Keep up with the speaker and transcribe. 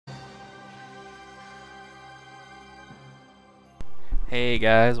Hey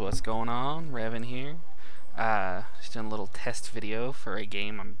guys, what's going on? Revin here. Just doing a little test video for a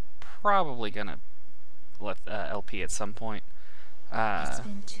game I'm probably gonna let LP at some point.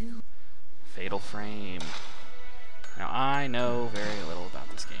 Fatal Frame. Now I know very little about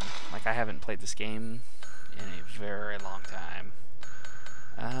this game. Like, I haven't played this game in a very long time.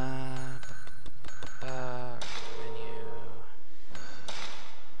 Menu.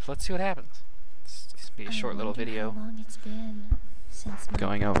 So let's see what happens. This will be a short little video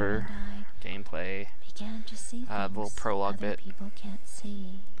going over gameplay, the little prologue bit.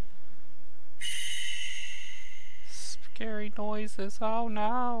 Scary noises, oh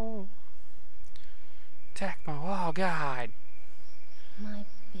no! Tacmo, oh god! My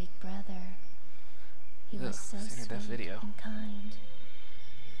big brother, he was so sweet and kind.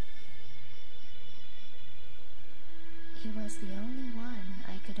 He was the only one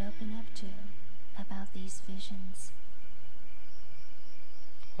I could open up to about these visions.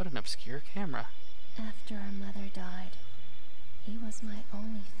 What an obscure camera. After our mother died, he was my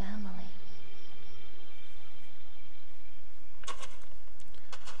only family.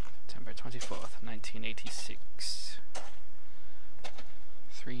 September 24th, 1986.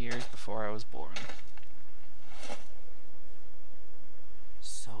 3 years before I was born.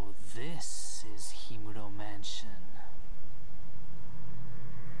 So this is Himuro Mansion.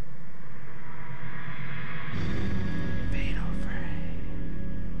 Fatal Frame.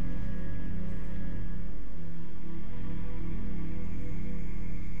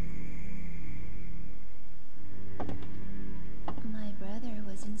 My brother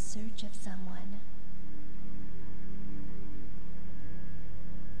was in search of someone.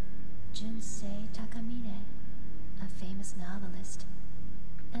 Junsei Takamine, a famous novelist,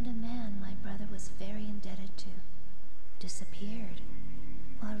 and a man my brother was very indebted to, disappeared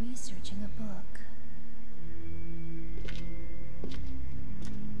while researching a book.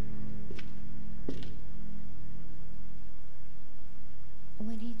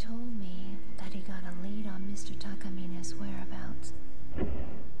 When he told me that he got a lead on Mr. Takamine's whereabouts,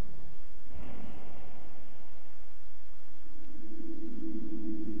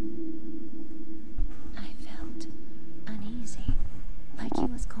 I felt uneasy, like he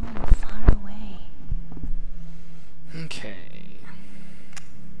was going far away. Okay.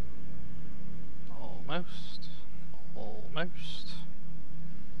 Almost. Almost.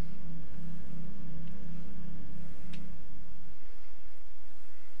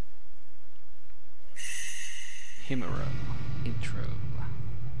 Himuro. Intro.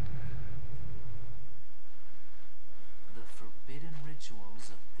 The forbidden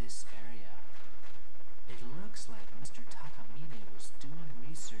rituals of this area. It looks like Mr. Takamine was doing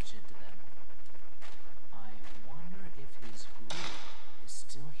research into them. I wonder if his group is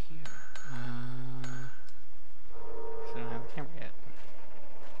still here. So I don't have a camera yet.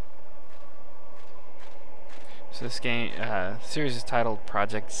 So this game, series is titled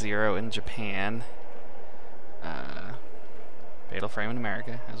Project Zero in Japan. Fatal Frame in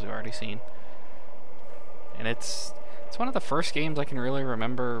America, as we've already seen. And it's one of the first games I can really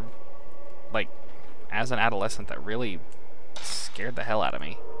remember, like, as an adolescent, that really scared the hell out of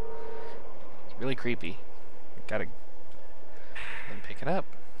me. It's really creepy. Gotta then pick it up.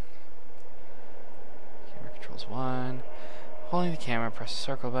 Camera controls 1. Holding the camera, press the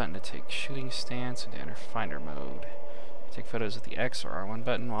circle button to take shooting stance and to enter finder mode. Take photos with the X or R1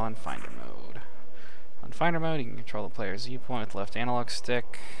 button while in finder mode. On finder mode, you can control the player's viewpoint with the left analog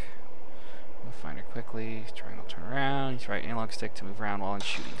stick. Move finder quickly. Triangle, turn around. Use right analog stick to move around while in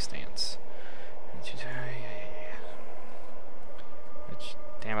shooting stance. Which,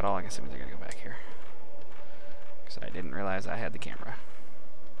 damn it all, I guess it means I gotta go back here. Because I didn't realize I had the camera.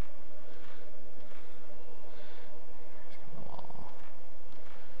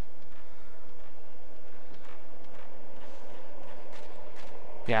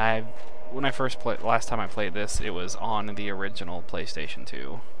 Yeah, when I first played, last time I played this, it was on the original PlayStation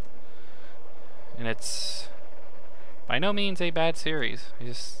 2. And it's by no means a bad series. I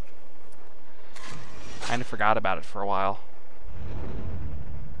just kind of forgot about it for a while.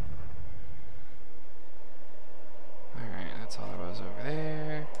 Alright, that's all there was over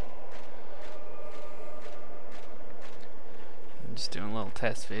there. I'm just doing a little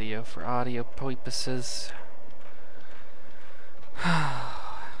test video for audio purposes.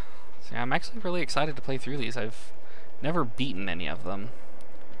 Yeah, I'm actually really excited to play through these. I've never beaten any of them.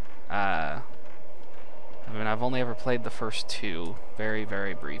 I mean, I've only ever played the first two very,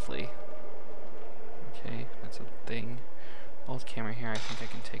 very briefly. Okay, that's a thing. Hold camera here, I think I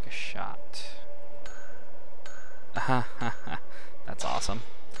can take a shot. That's awesome.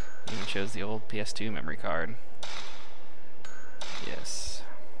 Even shows the old PS2 memory card. Yes.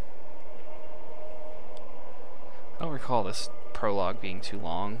 I don't recall this prologue being too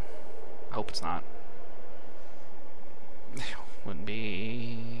long. I hope it's not. Wouldn't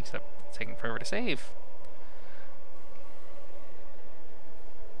be, except it's taking forever to save.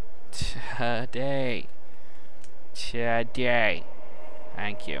 Today.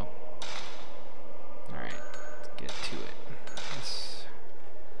 Thank you. Alright, let's get to it. This.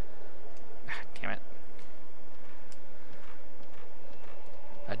 Damn it.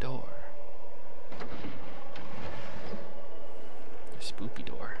 A door. A spoopy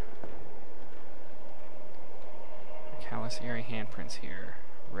door. Countless eerie handprints here.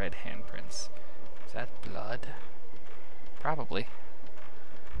 Red handprints. Is that blood? Probably.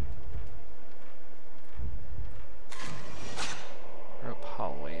 Rope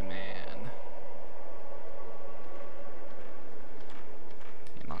hallway man.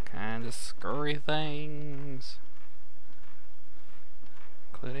 Seeing all kinds of scurry things.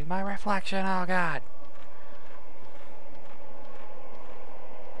 Including my reflection, oh god!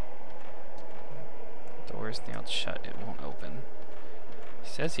 The door's nailed shut, it won't open.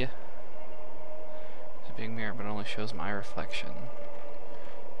 Says ya. There's a big mirror, but it only shows my reflection.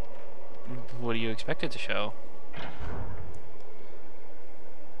 What do you expect it to show?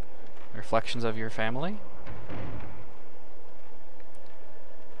 Reflections of your family?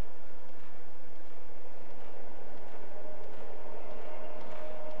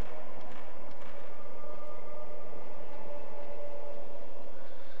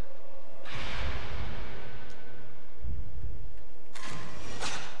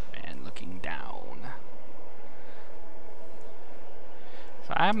 Man looking down.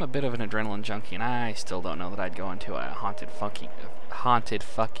 So I'm a bit of an adrenaline junkie, and I still don't know that I'd go into a haunted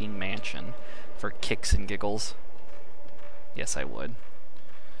fucking mansion for kicks and giggles. Yes, I would.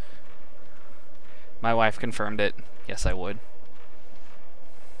 My wife confirmed it. Yes, I would.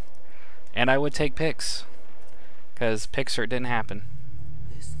 And I would take pics. Because pics or it didn't happen.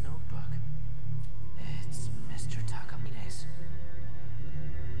 This notebook. It's Mr. Takamine's.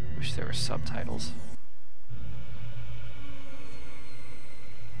 Wish there were subtitles.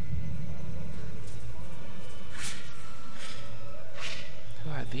 Who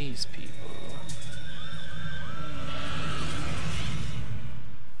are these people?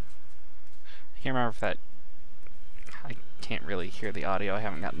 I can't remember if that... I can't really hear the audio. I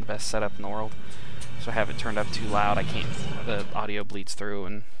haven't gotten the best setup in the world. So I have it turned up too loud. I can't... The audio bleeds through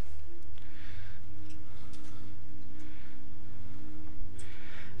and...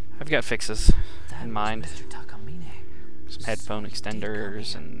 I've got fixes in mind. Mr. Takamine. Some headphone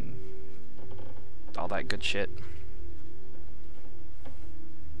extenders and... all that good shit.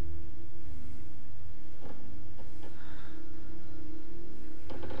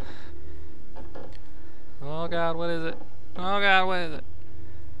 Oh god, what is it? Oh god, what is it?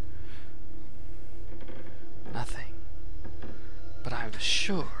 Nothing. But I'm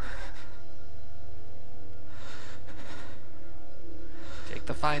sure. Take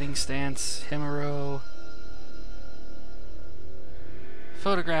the fighting stance, Himuro.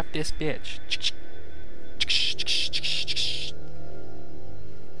 Photograph this bitch.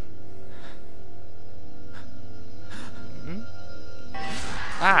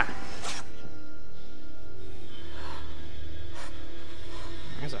 Ah!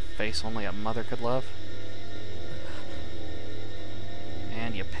 There's a face only a mother could love.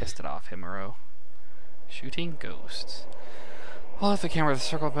 And you pissed it off, Himuro. Shooting ghosts. Hold up the camera with the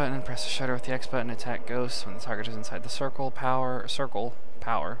circle button and press the shutter with the X button to attack ghosts. When the target is inside the circle,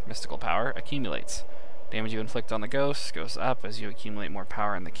 mystical power, accumulates. Damage you inflict on the ghost goes up as you accumulate more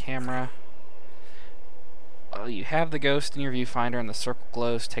power in the camera. While you have the ghost in your viewfinder and the circle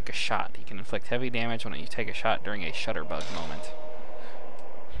glows, take a shot. You can inflict heavy damage when you take a shot during a shutterbug moment.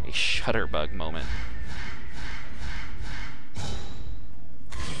 A shutterbug moment.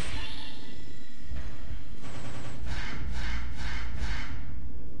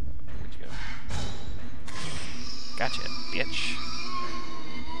 Where'd you go? Gotcha, bitch.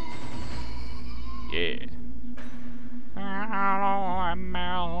 Yeah. I'm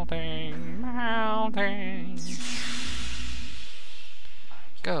melting.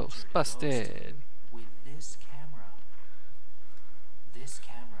 Ghost busted. With this camera.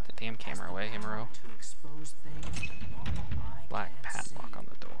 The damn camera away, Himuro. To expose things the normal eye Black can't padlock see. on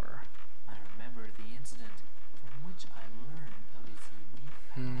the door. I remember the incident from which I learned of its unique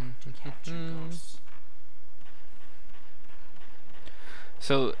power to capture ghosts.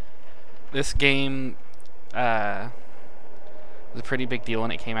 So, this game was a pretty big deal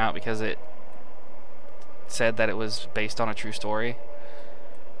when it came out because it said that it was based on a true story.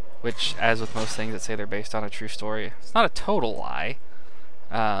 which, as with most things that say they're based on a true story, it's not a total lie.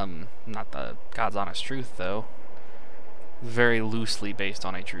 Not the God's honest truth, though. Very loosely based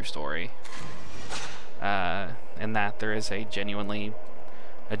on a true story. In that there is a genuine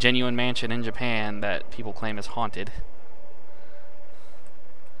mansion in Japan that people claim is haunted.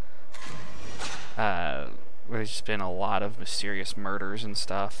 There's just been a lot of mysterious murders and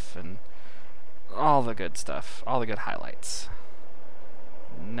stuff, and all the good stuff, all the good highlights.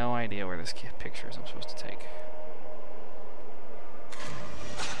 No idea where this picture is I'm supposed to take.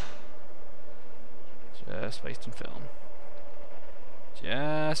 Just wasting film.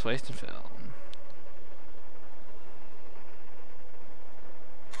 Just wasting film.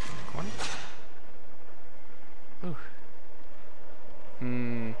 Corner? Ooh.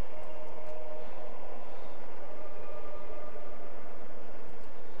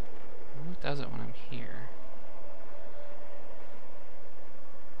 What does it when I'm here?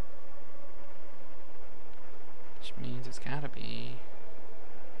 Which means it's gotta be...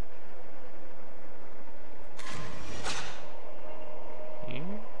 here?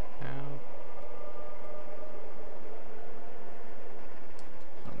 No.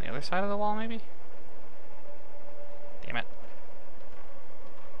 On the other side of the wall, maybe? Damn it.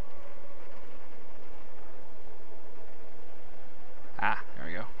 Ah, there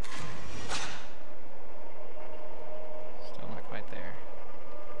we go. Still not quite there.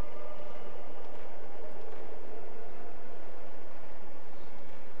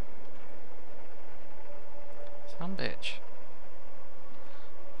 Some bitch.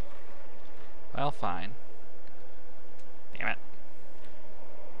 Well, fine. Damn it.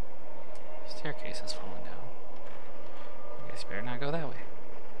 Staircase is falling down. I guess you better not go that way.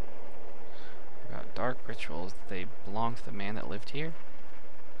 About dark rituals. They belong to the man that lived here.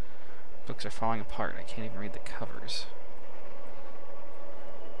 Books are falling apart. I can't even read the covers.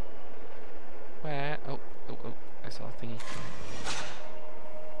 Where? Oh. I saw a thingy.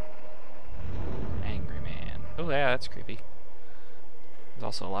 Angry man. Oh, yeah, that's creepy. There's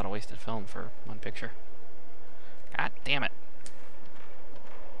also a lot of wasted film for one picture. God damn it.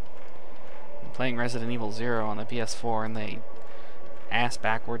 I'm playing Resident Evil 0 on the PS4 and they ass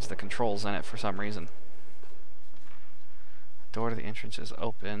backwards the controls in it for some reason. The door to the entrance is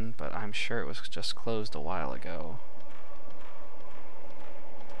open, but I'm sure it was just closed a while ago.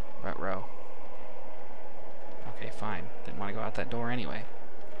 Ruh-roh. Okay, fine. Didn't want to go out that door anyway.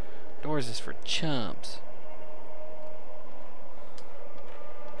 Doors is for chumps.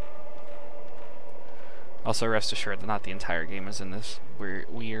 Also, rest assured that not the entire game is in this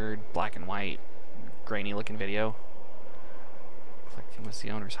weird black and white, grainy looking video. Collecting was the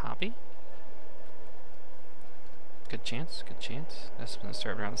owner's hobby? Good chance, good chance. That's been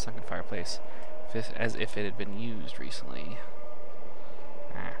served around the sunken fireplace, as if it had been used recently.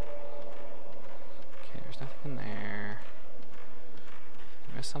 Ah. Okay, there's nothing in there.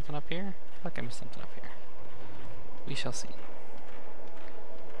 Did I miss something up here? I feel like I missed something up here. We shall see.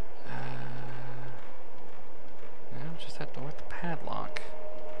 No, just that door with the padlock.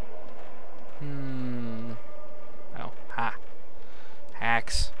 Oh, ha.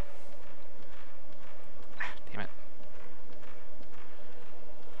 Hacks. Ah, damn it.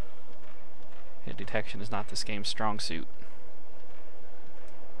 Hit detection is not this game's strong suit.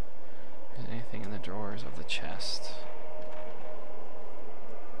 Is anything in the drawers of the chest?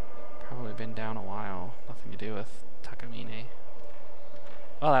 Probably been down a while. Nothing to do with Takamine.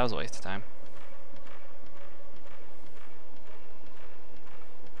 Well, that was a waste of time.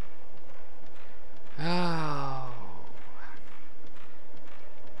 Oh.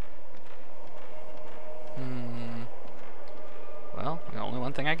 Well, the only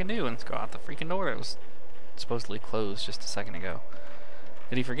one thing I can do is go out the freaking door that was supposedly closed just a second ago.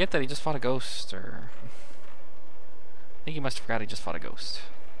 Did he forget that he just fought a ghost, or... I think he must have forgot he just fought a ghost.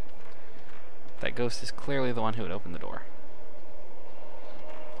 That ghost is clearly the one who would open the door.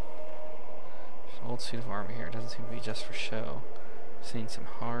 There's an old suit of armor here. It doesn't seem to be just for show. Just needs some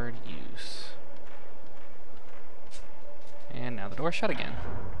hard use. And now the door's shut again.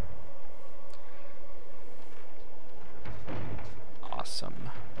 Awesome.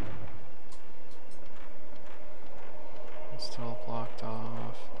 It's still blocked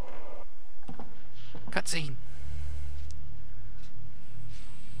off. Cutscene!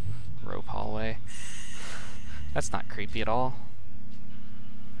 Rope hallway. That's not creepy at all.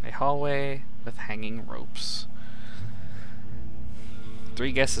 A hallway with hanging ropes.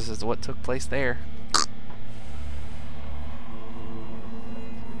 3 guesses as to what took place there.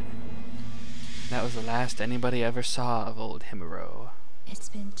 That was the last anybody ever saw of old Himuro. It's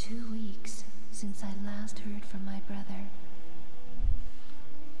been 2 weeks since I last heard from my brother.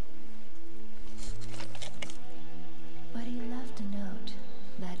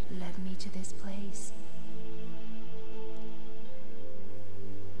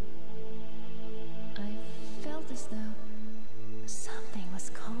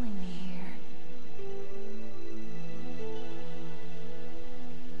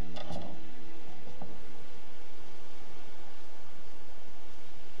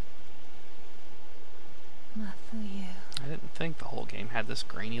 had this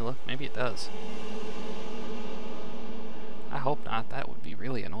grainy look? Maybe it does. I hope not. That would be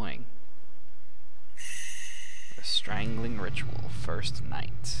really annoying. The strangling ritual, first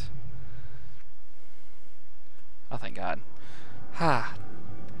night. Oh, thank God. Ha!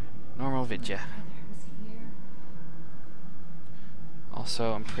 Normal vidya.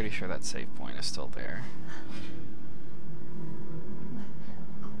 Also, I'm pretty sure that save point is still there.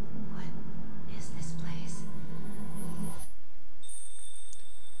 What is this place?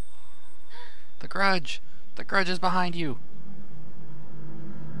 The grudge! The grudge is behind you!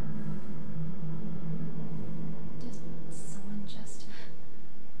 Does someone just...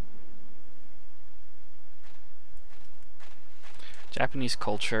 Japanese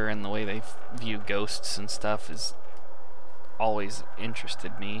culture and the way they view ghosts and stuff has always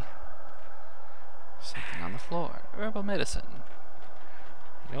interested me. Something on the floor. Herbal medicine.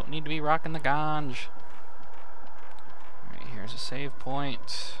 You don't need to be rocking the ganj. Alright, here's a save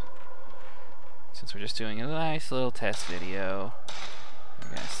point. Since we're just doing a nice little test video,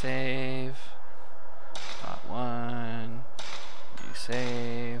 we're gonna save. Spot 1. You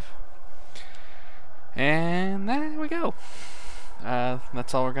save. And there we go.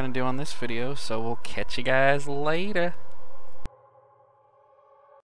 That's all we're gonna do on this video, so we'll catch you guys later.